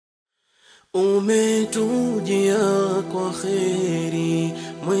Umetujia kwa kheri,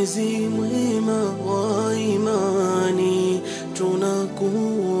 mwezi mwema wa imani,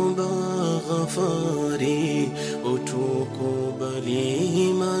 tunakuomba ghafari,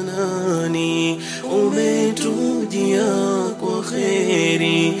 utukubali manani. Umetujia kwa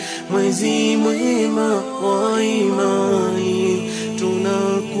kheri, mwezi mwema wa imani,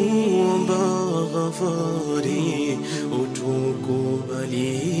 tunakuomba ghafari,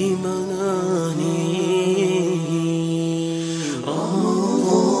 utukubali manani.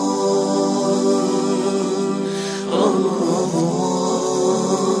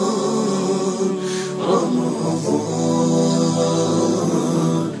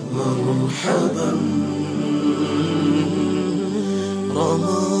 مرحبا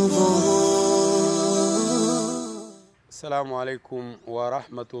رمضان. السلام عليكم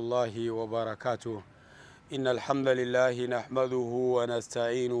ورحمة الله وبركاته. إن الحمد لله نحمده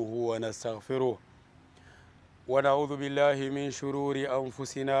ونستعينه ونستغفره ونعوذ بالله من شرور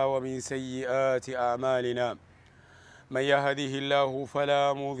أنفسنا ومن سيئات أعمالنا. من يهده الله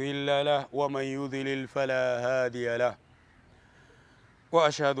فلا مضل له ومن يضلل فلا هادي له.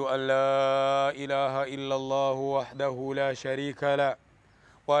 وأشهد أن لا إله إلا الله وحده لا شريك له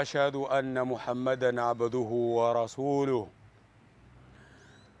وأشهد أن محمدا عبده ورسوله.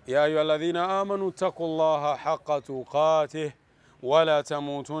 يا أيها الذين آمنوا اتقوا الله حق تقاته ولا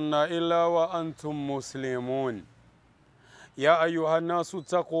تموتن إلا وأنتم مسلمون. يا أيها الناس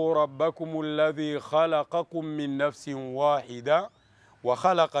اتقوا ربكم الذي خلقكم من نفس واحدة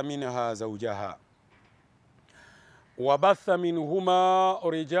وخلق منها زوجها وبث منهما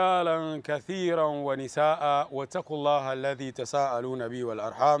رجالا كثيرا ونساء واتقوا الله الذي تساءلون به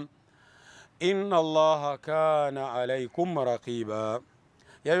والأرحام إن الله كان عليكم رقيبا.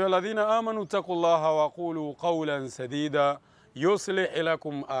 يا أيها الذين آمنوا اتقوا الله وقولوا قولا سديدا يصلح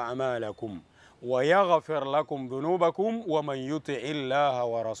لكم أعمالكم ويغفر لكم ذنوبكم ومن يطع الله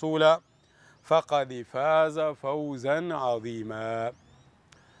ورسوله فقد فاز فوزا عظيما.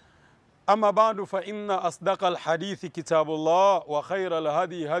 أما بعد فإن أصدق الحديث كتاب الله وخير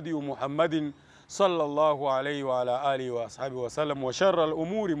الهدي هدي محمد صلى الله عليه وعلى آله وأصحابه وسلم وشر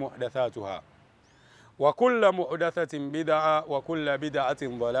الأمور محدثاتها وكل محدثة بدعة وكل بدعة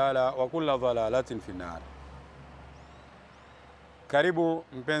ضلالة وكل ضلالة في النار. Karibu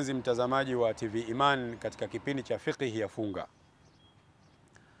mpenzi mtazamaji wa TV Iman katika kipindi cha Fiqh ya funga.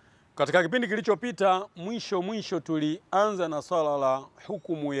 Katika kipindi kilichopita mwisho tulianza na swala la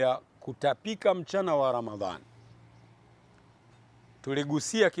hukumu ya kutapika mchana wa Ramadhani.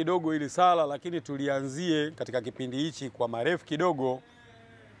 Tuligusia kidogo ili sala, lakini tulianzie katika kipindi hichi kwa marefu kidogo.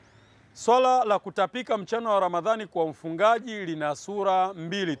 Swala la kutapika mchana wa Ramadhani kwa mfungaji lina sura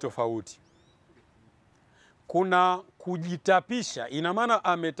mbili tofauti. Kuna kujitapisha, ina maana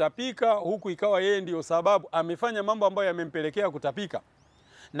ametapika huku ikawa yeye ndio sababu amefanya mambo ambayo yamempelekea kutapika,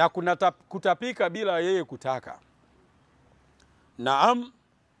 na kuna kutapika bila yeye kutaka. Naam.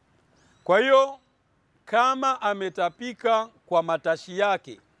 Kwa hiyo kama ametapika kwa matashi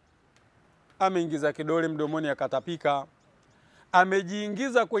yake, ameingiza kidole mdomoni akatapika,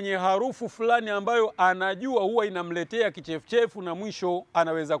 amejiingiza kwenye harufu fulani ambayo anajua huwa inamletea kichefuchefu na mwisho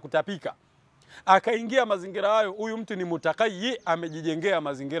anaweza kutapika, akaingia mazingira hayo, huyu mtu ni mutakayi, amejijengea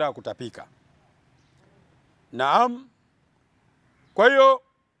mazingira ya kutapika. Naam. Kwa hiyo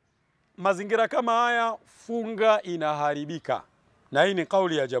mazingira kama haya funga inaharibika, na hii ni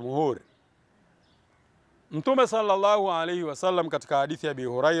kauli ya jamhuri. Mtume sallallahu alayhi wasallam katika hadithi ya Abi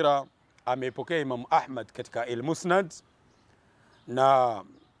Huraira ameipokea Imam Ahmad katika al-Musnad, na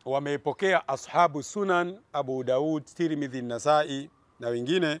wameipokea ashabu sunan Abu Daud, Tirmidhi, Nasai na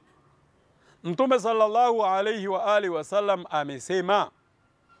wengine. Mtume sallallahu alayhi wa alihi wasallam amesema,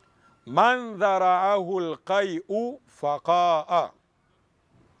 man dhara'ahu al-qai'u faqa'a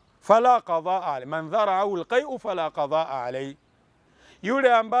fala qada'a alayhi. Man dhara'ahu al-qai'u fala qada'a alayhi,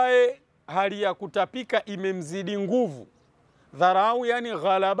 yule ambaye hali ya kutapika imemzidi nguvu, dharau yani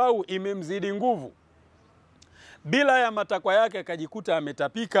ghalabau, imemzidi nguvu, bila ya matakwa yake akajikuta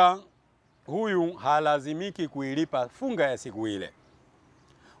ametapika, huyu halazimiki kuilipa funga ya siku ile.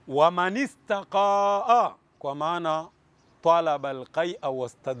 Wa manistaqaa, kwa maana talaba alqai'a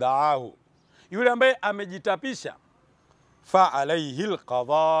wastada'ahu, yule ambaye amejitapisha, fa alayhi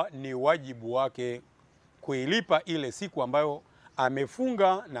alqada, ni wajibu wake kuilipa ile siku ambayo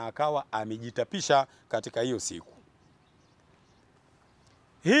amefunga na akawa amejitapisha katika hiyo siku.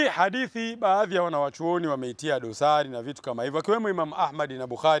 Hii hadithi baadhi ya wanawachuoni wameitia dosari na vitu kama hivyo, akiwemo Imam Ahmad na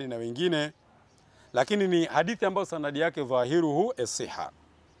Bukhari na wengine, lakini ni hadithi ambayo sanadi yake dhahiruhu as-siha.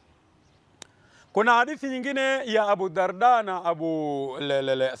 Kuna hadithi nyingine ya Abu Darda na Abu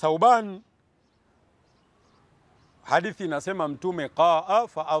Thauban hadithi inasema mtume qaa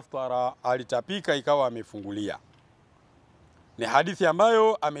fa aftara, alitapika ikawa amefungulia. Ni hadithi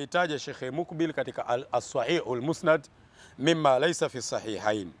ambayo ameitaja Shekh Mukbil katika as-Sahih al-Musnad mimma laysa fi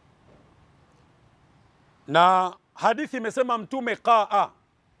sahihain. Na hadithi imesema mtume qaa,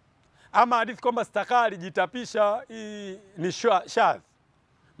 ama hadithi kwamba stakaa alijitapisha ni shadh.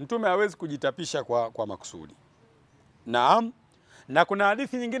 Mtume hawezi kujitapisha kwa makusudi. Naam. Na kuna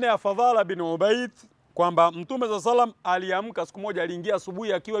hadithi nyingine ya Fadhala bin Ubayd kwamba mtume sallam aliamka siku moja, aliingia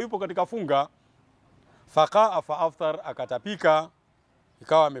asubuhi akiwa yupo katika funga, faqaa fa aftar, akatapika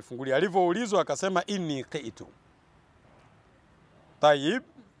ikawa amefungulia. Alivyoulizwa akasema inni qitu. Tayib,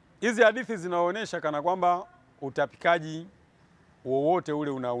 hizi hadithi zinaonyesha kana kwamba utapikaji wowote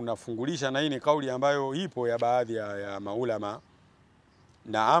ule unafungulisha, na hii ni kauli ambayo ipo ya baadhi ya maulama.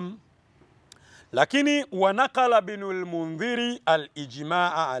 Naam. Lakini wanaqala binul Mundhiri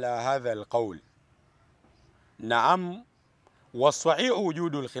al-ijmaa ala hadha al-qawl. Naam. والصحيح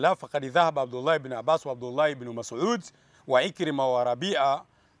وجود الخلاف فقد ذهب عبد الله بن عباس وعبد الله بن مسعود وعكرمة وربيعة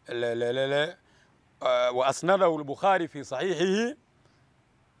وأسنده البخاري في صحيحه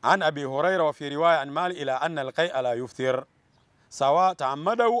عن أبي هريرة وفي رواية عن مالك إلى أن القيء لا يفطر سواء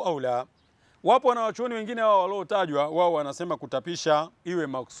تعمده أو لا. Wapo wanawachuoni wengine wao waliotajwa, wao wanasema kutapisha iwe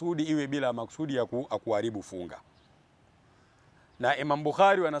maksudi iwe bila maksudi ya kuharibu funga. Na Imam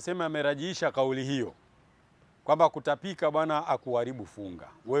Bukhari wanasema amerajiisha kauli hiyo kwamba kutapika bwana akuharibu funga.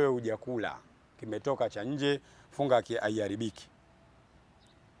 Wewe hujakula, kimetoka cha nje, funga haiharibiki.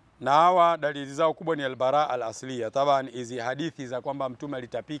 Na hawa dalili zao kubwa ni al-bara al-asliya. Taban hizi hadithi za kwamba mtume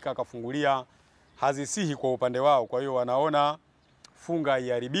alitapika akafungulia hazisihi kwa upande wao. Kwa hiyo wanaona funga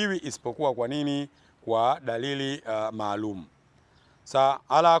haiharibiwi isipokuwa kwa nini? Kwa dalili maalum.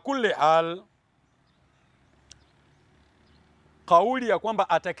 Ala kulli hal, kauli ya kwamba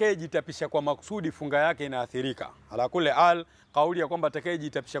atakayejitapisha kwa makusudi funga yake inaathirika. Ala kulli hal, kauli ya kwamba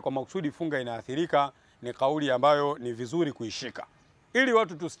atakayejitapisha kwa makusudi funga inaathirika ni kauli ambayo ni vizuri kuishika, ili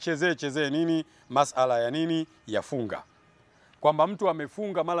watu tusichezee nini masala ya nini ya funga, kwamba mtu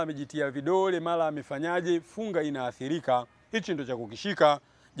amefunga mara amejitia vidole mara amefanyaje, funga inaathirika. Hichi ndio cha kukishika,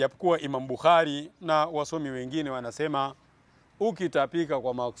 japokuwa Imam Bukhari na wasomi wengine wanasema ukitapika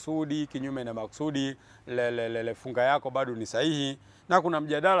kwa maksudi kinyume na maksudi funga yako bado ni sahihi. Na kuna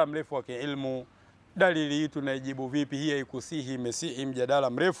mjadala mrefu wa kiilmu, dalili hii tunaijibu vipi, hii haikusihi imesihi, mjadala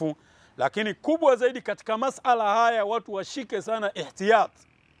mrefu. Lakini kubwa zaidi katika masala haya watu washike sana ihtiyat.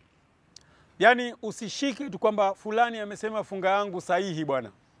 Yani usishike tu kwamba fulani amesema funga yangu sahihi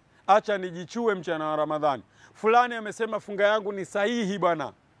bwana, acha nijichue mchana wa Ramadhani. Fulani amesema funga yangu ni sahihi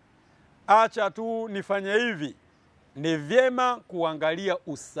bwana, acha tu nifanye hivi. Ni vyema kuangalia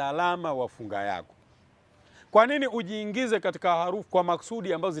usalama wa funga yako. Kwa nini ujiingize katika harufu kwa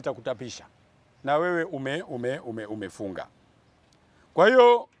maksudi ambazo zitakutapisha na wewe umefunga? Kwa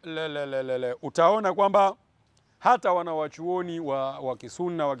hiyo utaona kwamba hata wanawachuoni wa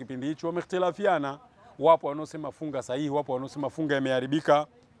kisunna wa kipindi hicho wamehitilafiana. Wapo wanaosema funga sahihi, wapo wanaosema funga imeharibika.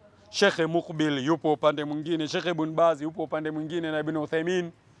 Shekh Mukbil yupo upande mwingine, Shekh Ibn Baz yupo upande mwingine, na Ibn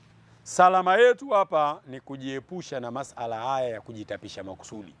Uthaymin. Salama yetu hapa ni kujiepusha na masala haya ya kujitapisha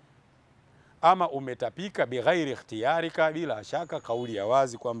makusudi. Ama umetapika bighairi ikhtiyarika, bila shaka kauli ya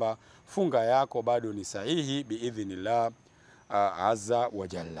wazi kwamba funga yako bado ni sahihi biidhnillah azza wa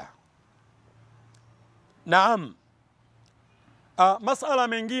jalla. Naam. Masala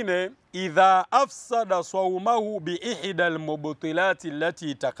mengine, idha afsada sawmahu bi ihda al-mubtilati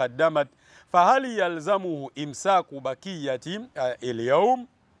allati taqaddamat fahal yalzamuhu imsaku bakiyati al-yawm?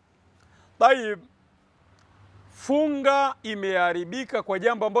 Tayib, funga imeharibika kwa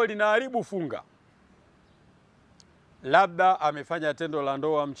jambo ambalo linaharibu funga. Labda amefanya tendo la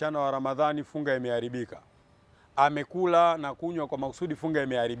ndoa mchana wa Ramadhani, funga imeharibika. Amekula na kunywa kwa makusudi, funga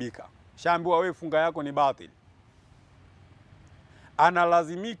imeharibika. Shaambiwa wewe funga yako ni batil.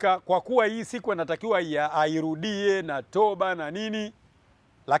 Analazimika kwa kuwa hii siku anatakiwa airudie na toba na nini,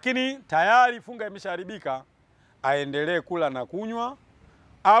 lakini tayari funga imeshaharibika, aendelee kula na kunywa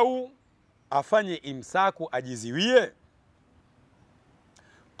au afanye imsaku ajiziwie?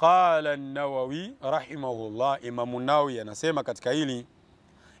 Qala an-Nawawi rahimahullah, Imam an-Nawawi anasema katika hili,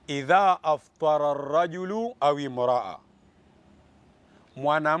 idha aftara ar-rajulu aw imraa,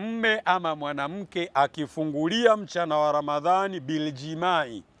 mwanamume ama mwanamke akifungulia mchana wa Ramadhani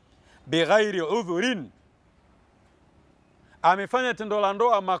biljimai bighairi udhurin, amefanya tendo la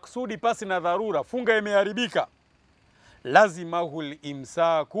ndoa maksudi pasi na dharura, funga imeharibika, lazimahu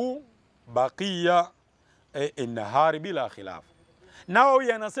al-imsaku baqiya an-nahari bila khilaf. Nao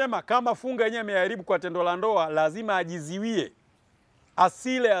yanasema kama funga yenyewe imeharibu kwa tendo la ndoa, lazima ajiziwie,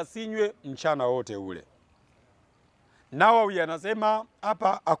 asile asinywe mchana wote ule. Nawawi anasema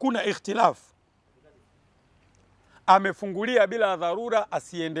hapa hakuna ikhtilaf. Amefungulia bila dharura,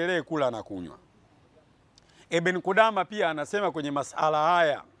 asiendelee kula na kunywa. Ibn Qudama pia anasema kwenye masala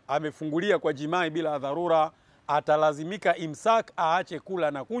haya, amefungulia kwa jimai bila dharura, atalazimika imsak, aache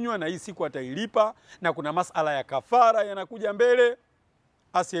kula na kunywa, na hii siku atailipa. Na kuna masala ya kafara yanakuja mbele,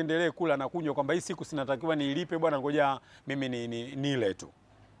 asiendelee kula na kunywa kwamba hii siku sinatakiwa niilipe bwana, ngoja mimi nile tu.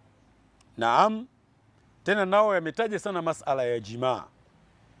 Naam. Tena nao yametaja sana masala ya jimaa,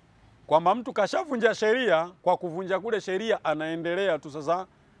 kwamba mtu kashavunja sheria, kwa kuvunja kule sheria anaendelea tu sasa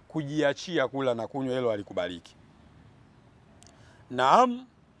kujiachia kula na kunywa, hilo alikubaliki. Naam.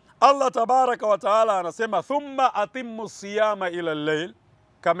 Allah tabaraka wa taala anasema thumma atimmu siyama ila al-layl,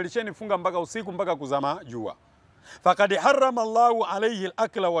 kamilisheni funga mpaka usiku, mpaka kuzama jua. Faqad harrama Allahu alayhi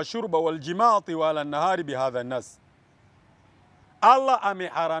al-akla wa shurba wal jimati wa ala an-nahari bihadha an-nas. Allah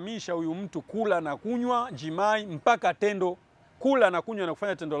ameharamisha huyu mtu kula na kunywa, jimai, mpaka tendo kula na kunywa na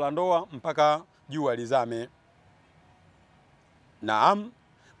kufanya tendo la ndoa mpaka jua lizame. Naam.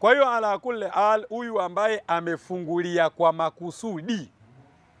 Kwa hiyo ala kulli hal, huyu ambaye amefungulia kwa makusudi,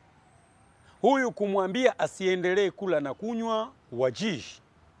 huyu kumwambia asiendelee kula na kunywa wajish,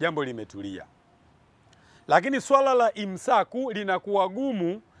 jambo limetulia. Lakini swala la imsaku linakuwa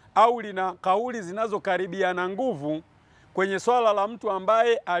gumu, au lina kauli zinazokaribiana nguvu kwenye swala la mtu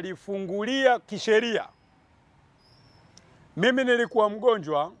ambaye alifungulia kisheria. Mimi nilikuwa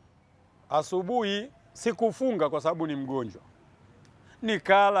mgonjwa, asubuhi sikufunga kwa sababu ni mgonjwa,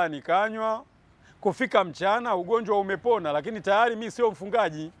 nikala nikanywa, kufika mchana ugonjwa umepona, lakini tayari mimi sio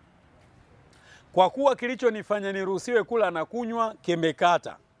mfungaji. Kwa kuwa kilichonifanya niruhusiwe kula na kunywa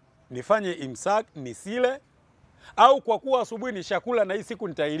kimekata, nifanye imsak nisile, au kwa kuwa asubuhi nishakula na hii siku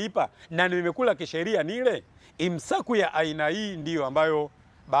nitailipa na nimekula kisheria nile, imsaku ya aina hii ndiyo ambayo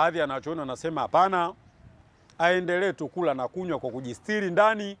baadhi ya wanachuoni wanasema hapana, aendelee tu kula na kunywa kwa kujistiri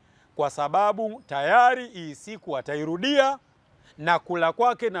ndani, kwa sababu tayari hii siku atairudia na kula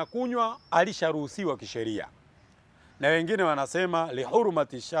kwake na kunywa alisharuhusiwa kisheria. Na wengine wanasema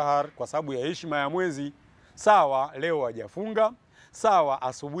lihurmati shahar, kwa sababu ya heshima ya mwezi. Sawa, leo hajafunga, sawa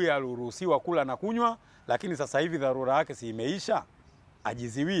asubuhi aliruhusiwa kula na kunywa, lakini sasa hivi dharura yake si imeisha,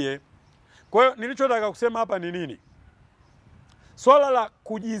 ajiziwie. Kwa hiyo nilichotaka kusema hapa ni nini? Swala la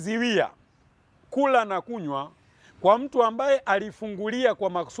kujiziwia kula na kunywa kwa mtu ambaye alifungulia kwa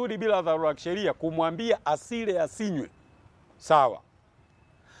makusudi bila dharura ya kisheria, kumwambia asile asinywe, sawa.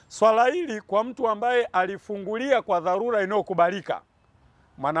 Swala hili kwa mtu ambaye alifungulia kwa dharura inayokubalika,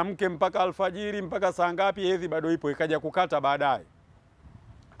 mwanamke mpaka alfajiri, mpaka saa ngapi hedhi bado ipo, ikaja kukata baadaye,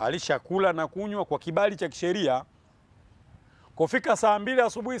 alishakula na kunywa kwa kibali cha kisheria, kufika saa 2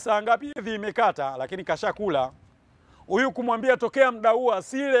 asubuhi saa ngapi hedhi imekata, lakini kashakula. Huyu kumwambia tokea muda huo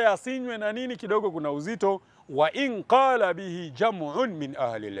asile asinywe na nini, kidogo kuna uzito. Wa in qala bihi jam'un min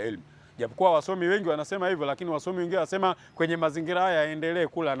ahli al-ilm, japokuwa wasomi wengi wanasema hivyo, lakini wasomi wengine wanasema kwenye mazingira haya aendelee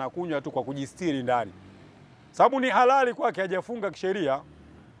kula na kunywa tu kwa kujistiri ndani, sababu ni halali kwake, hajafunga kisheria.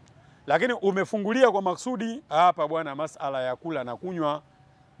 Lakini umefungulia kwa maksudi, hapa bwana, masala ya kula na kunywa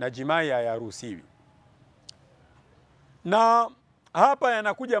na jimai hayaruhusiwi. Na hapa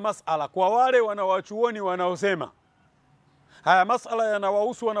yanakuja masala kwa wale wanawachuoni wanaosema haya masala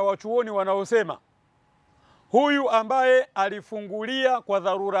yanawahusu, wanawachuoni wanaosema huyu ambaye alifungulia kwa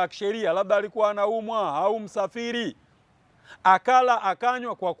dharura ya kisheria, labda alikuwa anaumwa au msafiri, akala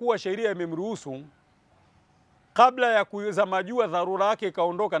akanywa kwa kuwa sheria imemruhusu, kabla ya kuzama jua dharura yake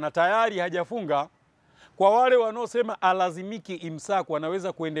ikaondoka na tayari hajafunga. Kwa wale wanaosema alazimiki imsaku,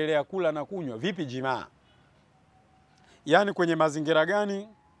 wanaweza kuendelea kula na kunywa, vipi jimaa? Yani kwenye mazingira gani?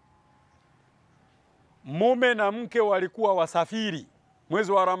 Mume na mke walikuwa wasafiri,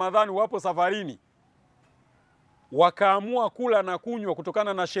 mwezi wa Ramadhani wapo safarini, wakaamua kula na kunywa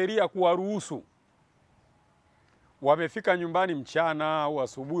kutokana na sheria kuwaruhusu. Wamefika nyumbani mchana au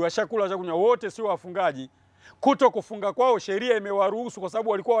asubuhi, washakula washakunywa, wote sio wafungaji. Kuto kufunga kwao sheria imewaruhusu kwa sababu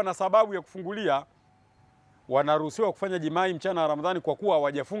walikuwa wana sababu ya kufungulia, wanaruhusiwa kufanya jimai mchana wa Ramadhani kwa kuwa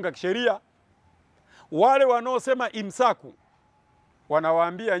hawajafunga kisheria. Wale wanaosema imsaku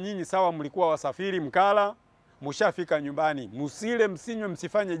wanawaambia nyinyi sawa, mlikuwa wasafiri mkala, mshafika nyumbani, msile msinywe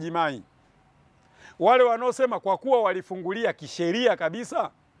msifanye jimai. Wale wanaosema kwa kuwa walifungulia kisheria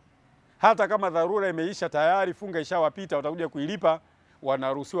kabisa, hata kama dharura imeisha tayari, funga ishawapita, watakuja kuilipa,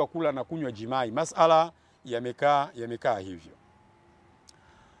 wanaruhusiwa kula na kunywa jimai. Masala yamekaa hivyo.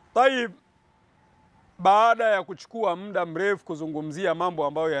 Taib, baada ya kuchukua muda mrefu kuzungumzia mambo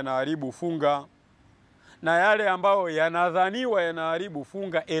ambayo yanaharibu funga na yale ambayo yanadhaniwa yanaharibu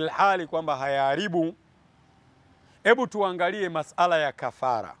funga ilhali kwamba hayaharibu, hebu tuangalie masala ya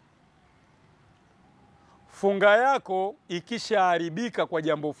kafara. funga yako ikishaharibika kwa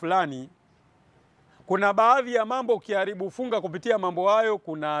jambo fulani, kuna baadhi ya mambo ukiharibu funga kupitia mambo hayo,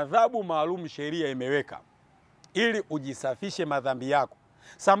 kuna adhabu maalum sheria imeweka ili ujisafishe madhambi yako.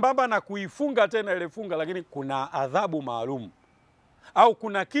 Sambamba na kuifunga tena ile funga, lakini kuna adhabu maalum au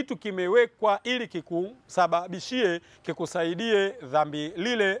kuna kitu kimewekwa ili kikusababishie, kikusaidie dhambi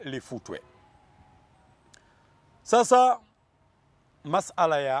lile lifutwe. Sasa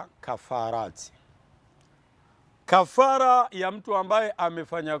masala ya kafarati. Kafara ya mtu ambaye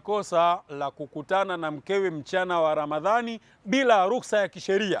amefanya kosa la kukutana na mkewe mchana wa Ramadhani bila ruhusa ya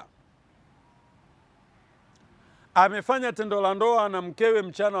kisheria. Amefanya tendo la ndoa na mkewe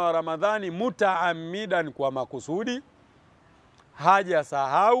mchana wa Ramadhani mutaammidan, kwa makusudi,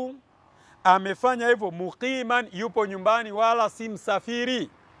 hajasahau. Amefanya hivyo muqiman, yupo nyumbani wala si msafiri.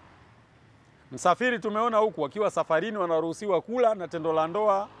 Msafiri tumeona huku wakiwa safarini wanaruhusiwa kula na tendo la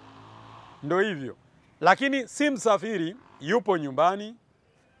ndoa ndo hivyo. Lakini si msafiri, yupo nyumbani,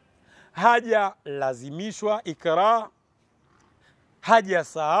 haja lazimishwa ikra, haja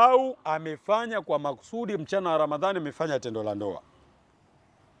sahau, amefanya kwa makusudi mchana wa Ramadhani, amefanya tendo la ndoa.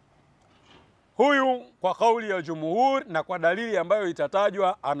 Huyu kwa kauli ya jumhur na kwa dalili ambayo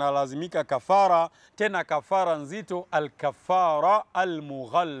itatajwa, analazimika kafara, tena kafara nzito, al-kafara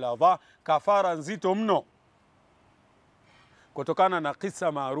al-mughalladha, kafara nzito mno. Kutokana na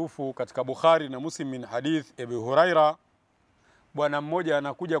kisa maarufu katika Bukhari na Muslim min hadith Abi Huraira, bwana mmoja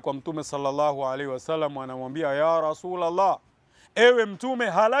anakuja kwa Mtume sallallahu alaihi wasallam, anamwambia, ya Rasulullah, ewe Mtume,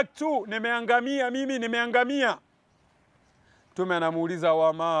 halaktu, nimeangamia mimi, nimeangamia. Mtume anamuuliza,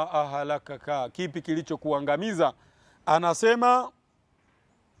 wama ahalakaka, kipi kilichokuangamiza? Anasema,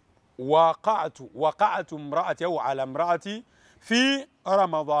 waqa'tu imraati au ala imraati fi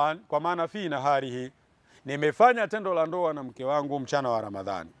Ramadhan, kwa maana fi naharihi, nimefanya tendo la ndoa na mke wangu mchana wa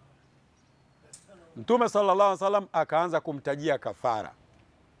Ramadhani. Mtume sallallahu alaihi wasallam akaanza kumtajia kafara.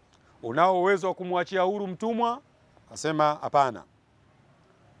 Unao uwezo wa kumwachia huru mtumwa? Asema hapana.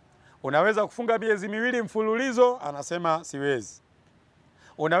 Unaweza kufunga miezi 2 mfululizo? Anasema siwezi.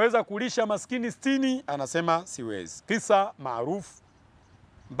 Unaweza kulisha maskini 60? Anasema siwezi. Kisa maarufu,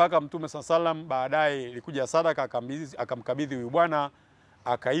 mpaka Mtume sallallahu alaihi wasallam baadaye ilikuja sadaka akamkabidhi huyu bwana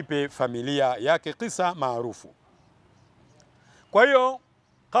akaipe familia yake, kisa maarufu. Kwa hiyo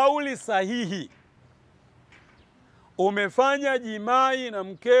kauli sahihi, umefanya jimai na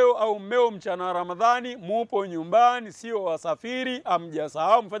mkeo au mmeo mchana wa Ramadhani, mupo nyumbani, sio wasafiri,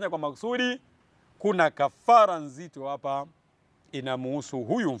 amjasahau, mfanya kwa makusudi, kuna kafara nzito hapa inamuhusu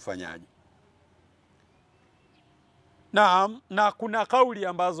huyu mfanyaji. Naam, na kuna kauli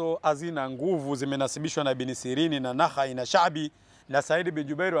ambazo hazina nguvu zimenasibishwa na Ibn Sirini na Nakhai na Sha'bi na Said bin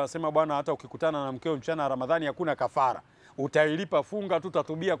Jubair, wanasema bwana, hata ukikutana na mkeo mchana wa Ramadhani hakuna kafara, utailipa funga,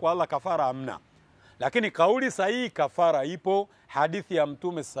 tutatubia kwa Allah, kafara hamna. Lakini kauli sahihi, kafara ipo. Hadithi ya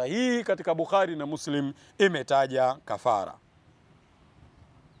Mtume sahihi katika Bukhari na Muslim imetaja kafara.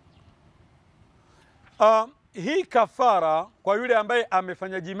 Hii kafara kwa yule ambaye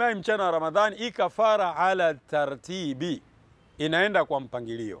amefanya jimai mchana wa Ramadhani, hii kafara ala tartibi, inaenda kwa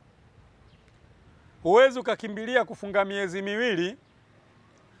mpangilio. Huwezi ukakimbilia kufunga miezi 2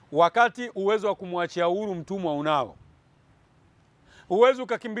 wakati uwezo wa kumwachia huru mtumwa unao. Huwezi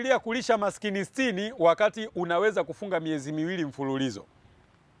ukakimbilia kulisha maskini 60 wakati unaweza kufunga miezi 2 mfululizo.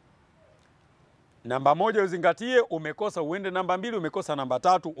 Namba 1 uzingatie, umekosa uende namba 2, umekosa namba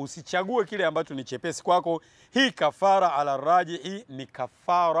 3, usichague kile ambacho ni chepesi kwako. Hii kafara ala rajihi ni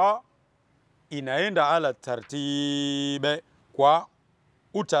kafara inaenda ala tartibe, kwa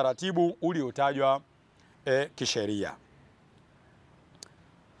utaratibu uliotajwa kisheria.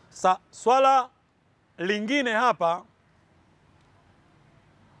 Swala lingine hapa,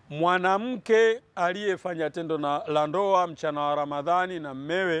 mwanamke aliyefanya tendo la ndoa mchana wa Ramadhani na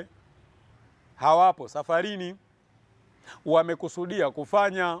mmewe hawapo safarini, wamekusudia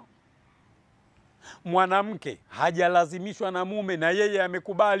kufanya, mwanamke hajalazimishwa na mume na yeye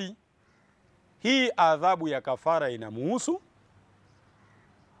amekubali, hii adhabu ya kafara inamuhusu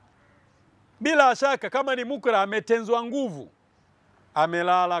bila shaka. Kama ni mukra, ametenzwa nguvu,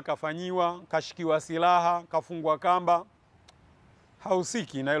 amelala, kafanyiwa, kashikiwa silaha, kafungwa kamba,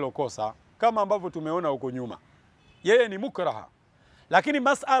 hausiki na hilo kosa, kama ambavyo tumeona huko nyuma, yeye ni mukraha. Lakini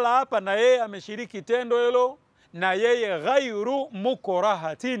masala hapa, na yeye ameshiriki tendo hilo, na yeye ghairu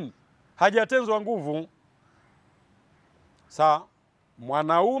mukrahatin, hajatenzwa nguvu.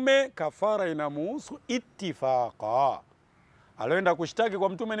 Mwanaume kafara inamuhusu ittifaqa. Aloenda kushtaki kwa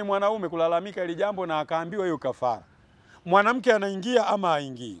Mtume ni mwanaume, kulalamika ili jambo, na akaambiwa hiyo kafara. Mwanamke anaingia ama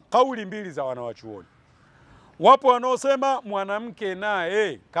haingii? Kauli mbili za wanawachuoni. Wapo wanaosema mwanamke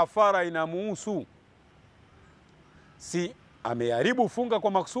naye kafara inamuhusu, si ameharibu funga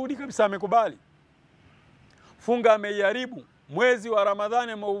kwa maksudi kabisa, amekubali funga, ameiharibu. Mwezi wa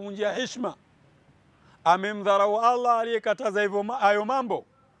Ramadhani ameuvunjia heshima, amemdharau Allah aliyekataza hivyo hayo mambo,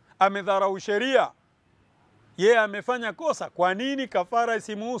 amedharau sheria, yeye amefanya kosa. Kwa nini kafara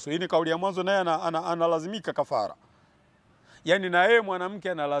isimuhusu? Hii ni kauli ya mwanzo, naye analazimika kafara. Yani na yeye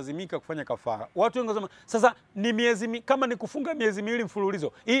mwanamke analazimika kufanya kafara. Watu wengi wanasema sasa ni miezi, kama ni kufunga miezi miwili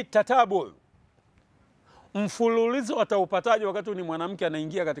mfululizo, hii tatabu mfululizo ataupataje wakati ni mwanamke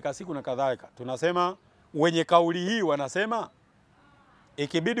anaingia katika siku na kadhalika? Tunasema wenye kauli hii wanasema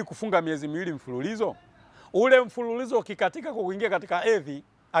ikibidi kufunga miezi miwili mfululizo, ule mfululizo ukikatika kwa kuingia katika hedhi,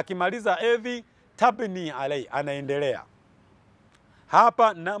 akimaliza hedhi tabni alai, anaendelea.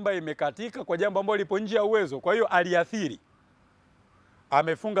 Hapa namba imekatika kwa jambo ambalo lipo nje ya uwezo, kwa hiyo aliathiri.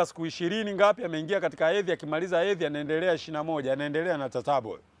 Amefunga siku 20 ngapi, ameingia katika hedhi, akimaliza hedhi anaendelea 21, anaendelea na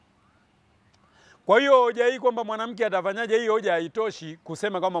tatabu. Kwa hiyo hoja hii kwamba mwanamke atafanyaje, hii hoja haitoshi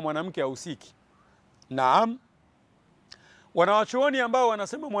kusema kama mwanamke hahusiki. Naam, wanawachuoni ambao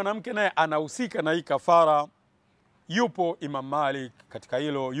wanasema mwanamke naye anahusika na hii kafara, yupo Imam Malik katika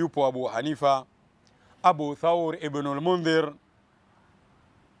hilo, yupo Abu Hanifa, Abu Thawr ibn al-Mundhir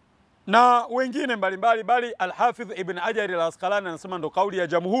na wengine mbalimbali, bali Al-Hafidh ibn Hajar al-Asqalani anasema ndo kauli ya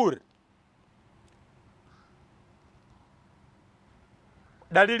jamhur.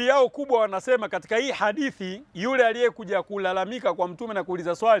 Dalili yao kubwa wanasema katika hii hadithi, yule aliyekuja kulalamika kwa Mtume na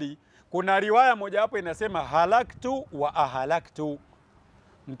kuuliza swali, kuna riwaya moja hapo inasema halaktu wa ahalaktu.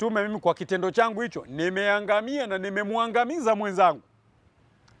 Mtume, mimi kwa kitendo changu hicho nimeangamia na nimemwangamiza mwenzangu.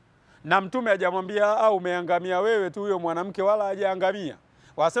 Na Mtume hajamwambia au umeangamia wewe tu, huyo mwanamke wala hajaangamia.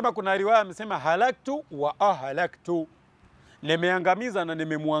 Wasema kuna riwaya amesema halaktu wa ahalaktu, nimeangamiza na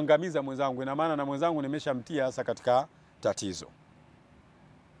nimemwangamiza mwenzangu. Ina maana na mwenzangu nimeshamtia hasa katika tatizo.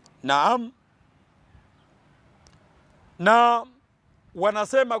 Naam. Na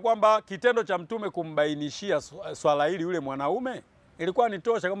wanasema kwamba kitendo cha Mtume kumbainishia swala hili yule mwanaume ilikuwa ni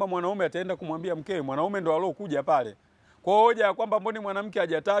tosha, kama mwanaume ataenda kumwambia mkewe. Mwanaume ndo alokuja pale. Kwa hoja ya kwamba mboni mwanamke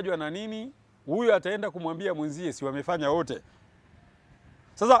hajatajwa na nini, huyu ataenda kumwambia mwenzie, si wamefanya wote.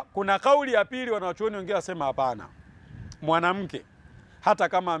 Sasa kuna kauli ya pili, wanawachuoni wengine wasema hapana. Mwanamke hata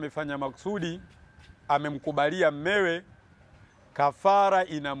kama amefanya makusudi, amemkubalia mmewe, kafara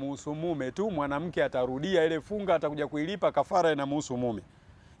inamuhusu mume tu. Mwanamke atarudia ile funga, atakuja kuilipa, kafara inamuhusu mume.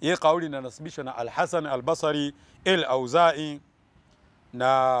 Hii kauli inanasibishwa na Al-Hasan Al-Basri, Al-Auza'i,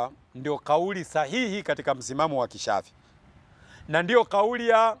 na ndio kauli sahihi katika msimamo wa Kishafi. Na ndio kauli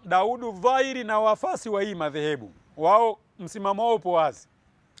ya Daudu Dhahiri na wafasi wa hii madhehebu. Wao msimamo wao upo wazi.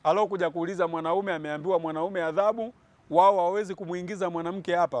 Alokuja kuuliza mwanaume, ameambiwa mwanaume adhabu, wao hawawezi kumuingiza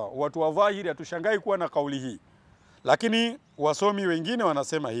mwanamke hapa. Watu wa Dhahiri hatushangai kuwa na kauli hii. Lakini wasomi wengine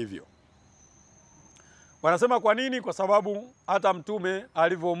wanasema hivyo. Wanasema kwa nini? Kwa sababu hata Mtume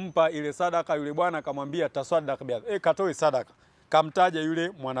alivompa ile sadaka yule bwana akamwambia tasaddaq biha, katoe sadaka, kamtaja yule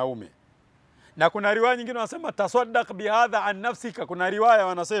mwanaume. Na kuna riwaya nyingine wanasema tasaddaq bihadha an nafsika. Kuna riwaya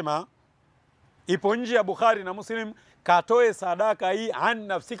wanasema ipo nje ya Bukhari na Muslim, katoe sadaka hii an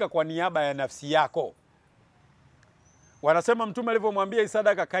nafsika, kwa niaba ya nafsi yako. Wanasema Mtume alivomwambia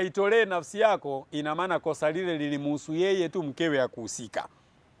sadaka kaitolee nafsi yako, ina maana kosa lile lilimhusu yeye tu, mkewe hakuhusika.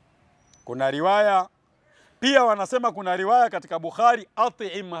 Kuna riwaya pia wanasema, kuna riwaya katika Bukhari,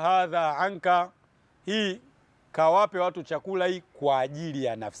 at'im hadha anka, hii kawape watu chakula hii kwa ajili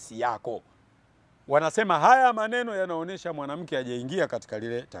ya nafsi yako. Wanasema haya maneno yanaonesha mwanamke hajaingia katika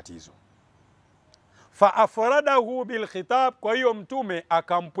lile tatizo. Fa afradahu bil khitab, kwa hiyo Mtume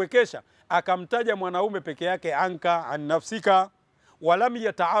akampwekesha, akamtaja mwanaume peke yake, anka an nafsika, walam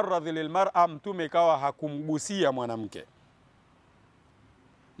yata'arradh lilmar'a, Mtume kawa hakumgusia mwanamke.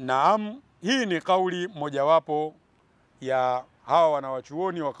 Naam, hii ni kauli mojawapo ya hawa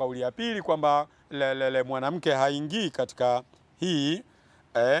wanawachuoni wa kauli ya pili, kwamba mwanamke haingii katika hii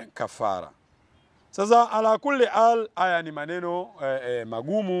kafara. Sasa ala kulli al, haya ni maneno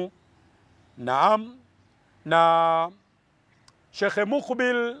magumu. Naam. Na Shekh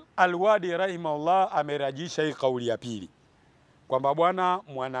Muqbil Al-Wadi rahimahullah amerajisha hii kauli ya pili, kwamba bwana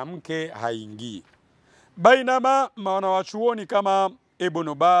mwanamke haingii. Bainama wanawachuoni kama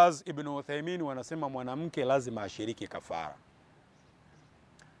Ibn Baz, Ibn Uthaymin wanasema mwanamke lazima ashiriki kafara.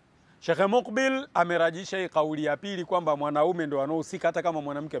 Shekh Muqbil amerajisha hii kauli ya pili, kwamba mwanaume ndo anahusika hata kama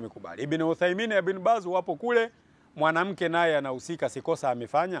mwanamke amekubali. Ibn Uthaymin na Ibn Baz wapo kule, mwanamke naye anahusika, sikosa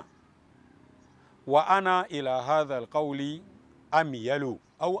amefanya. Wa ana ila hadha alqawli amiyalu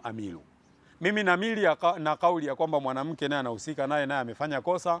au amilu, mimi namili na kauli ya kwamba mwanamke naye anahusika, naye amefanya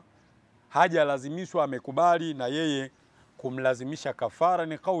kosa, haja lazimishwa, amekubali, na yeye kumlazimisha kafara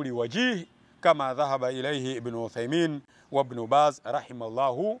ni kauli wajihi kama dhahaba ilayhi Ibn Uthaymin wa Ibn Baz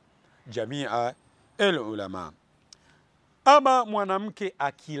rahimallahu jamia al-ulama. Ama mwanamke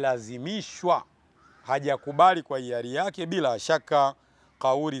akilazimishwa hajakubali kwa hiari yake, bila shaka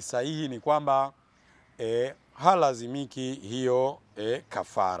kauli sahihi ni kwamba halazimiki hiyo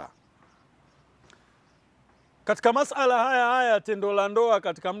kafara. Katika masala haya tendo la ndoa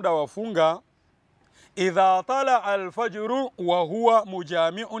katika muda wa funga, idha tala al-fajru wa huwa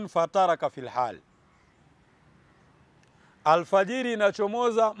mujami'un fataraka fil hal. Alfajiri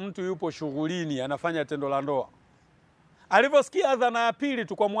inachomoza, mtu yupo shughulini anafanya tendo la ndoa. Alivyosikia adhana ya pili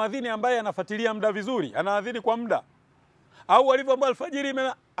tu kwa muadhini ambaye anafuatilia muda vizuri, anaadhini kwa muda, au alivyoambia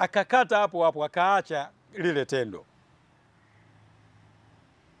alfajiri akakata hapo akaacha lile tendo.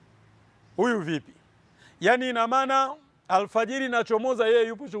 Huyu vipi? Yani ina maana alfajiri inachomoza, yeye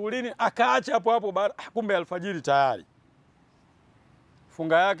yupo shughulini akaacha hapo kumbe alfajiri tayari.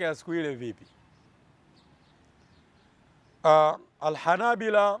 Funga yake ya siku ile vipi?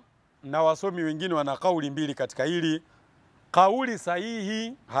 Alhanabila na wasomi wengine wana kauli mbili katika hili. Kauli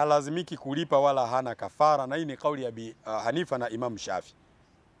sahihi halazimiki kulipa wala hana kafara, na hii ni kauli ya Hanifa na Imam Shafi.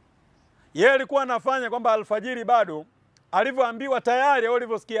 Yeye alikuwa anafanya kwamba alfajiri bado, alivyoambiwa tayari au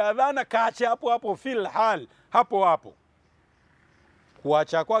alivyosikia adhana kaacha hapo fil hal hapo.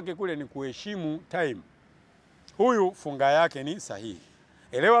 Kuacha kwake kule ni kuheshimu time. Huyu funga yake ni sahihi.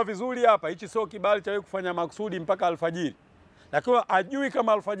 Elewa vizuri hapa, hichi sio kibali cha kufanya maksudi mpaka alfajiri. Lakini ajui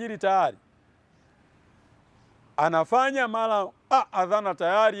kama alfajiri tayari, anafanya mara adhana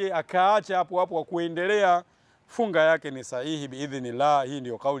tayari akaacha hapo kwa kuendelea, funga yake ni sahihi biidhnillah. Hii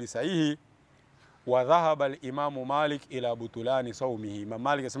ndio kauli sahihi. Wa dhahaba al-Imam Malik ila butulani saumihi. Imam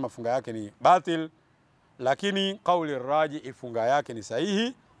Malik asema funga yake ni batil, lakini kauli raji funga yake ni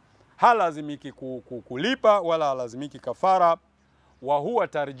sahihi. Halazimiki kulipa wala halazimiki kafara. Wa huwa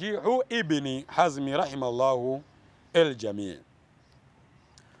tarjihu Ibn Hazm rahimallahu al-jami'.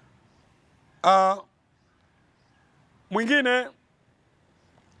 Mwingine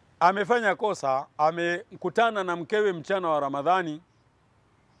amefanya kosa, amekutana na mkewe mchana wa Ramadhani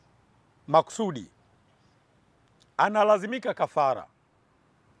maksudi, analazimika kafara.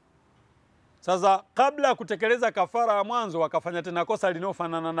 Sasa kabla ya kutekeleza kafara ya mwanzo akafanya tena kosa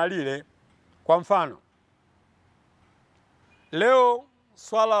linalofanana na lile. Kwa mfano, leo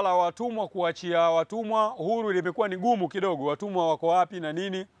swala la watumwa, kuachia watumwa huru limekuwa ni gumu kidogo, watumwa wako wapi na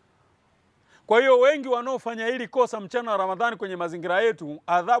nini. Kwa hiyo wengi wanaofanya hili kosa mchana wa Ramadhani kwenye mazingira yetu,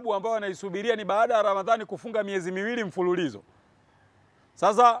 adhabu ambayo wanaisubiria ni baada ya Ramadhani kufunga miezi 2 mfululizo.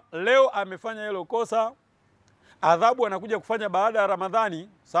 Sasa leo amefanya hilo kosa, adhabu anakuja kufanya baada ya Ramadhani,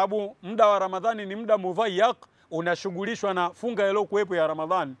 sababu muda wa Ramadhani ni muda mudhayyak, unashughulishwa na funga ile kuwepo ya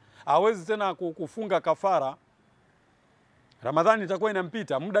Ramadhani. Hawezi tena kufunga kafara, Ramadhani itakuwa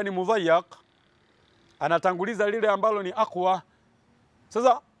inampita, muda ni mudhayyak, anatanguliza lile ambalo ni aqwa.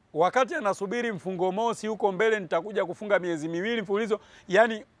 Sasa wakati anasubiri mfungo mosi huko mbele nitakuja kufunga miezi 2 mfululizo,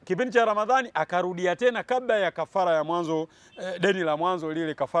 yani kipindi cha Ramadhani akarudia tena kabla ya kafara ya mwanzo, deni la mwanzo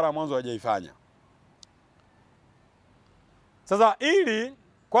lile kafara ya mwanzo hajaifanya. Sasa ili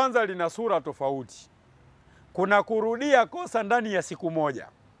kwanza lina sura tofauti. Kuna kurudia kosa ndani ya siku moja,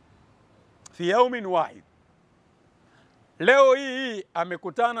 fi yaumin wahid. Leo hii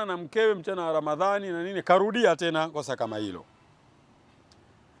amekutana na mkewe mchana wa Ramadhani na nini, karudia tena kosa kama hilo.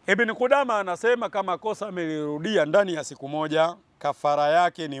 Ibn Qudama anasema kama kosa amelirudia ndani ya siku moja, kafara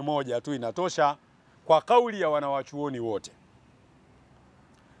yake ni moja tu inatosha, kwa kauli ya wanawachuoni wote.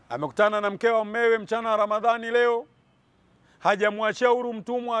 Amekutana na mkewe mmewe mchana wa Ramadhani leo, hajamwachia huru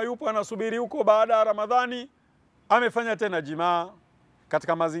mtumwa, yupo anasubiri huko baada ya Ramadhani, amefanya tena jimaa.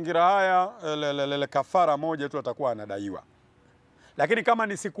 Katika mazingira haya kafara moja tu atakuwa anadaiwa. Lakini kama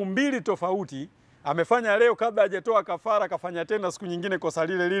ni siku 2 tofauti, amefanya leo kabla hajatoa kafara, kafanya tena siku nyingine kosa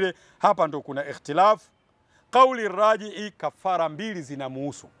lile, hapa ndo kuna ikhtilaf. Kauli raji kafara 2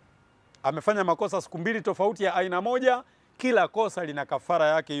 zinamuhusu. Amefanya makosa siku 2 tofauti ya aina moja, kila kosa lina kafara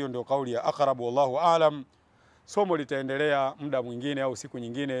yake. Hiyo ndio kauli ya aqrabu, wallahu aalam. Somo litaendelea muda mwingine au siku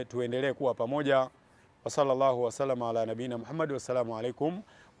nyingine, tuendelee kuwa pamoja. Wa sallallahu wa sallama ala nabina Muhammad, wa salamu alaikum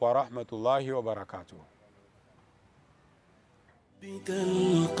wa rahmatullahi wa barakatuh.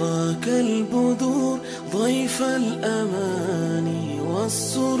 بتلقاك البذور ضيف الأماني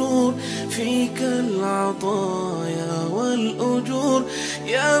والسرور، فيك العطايا والأجور،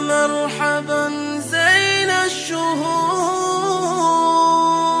 يا مرحبا زين الشهور.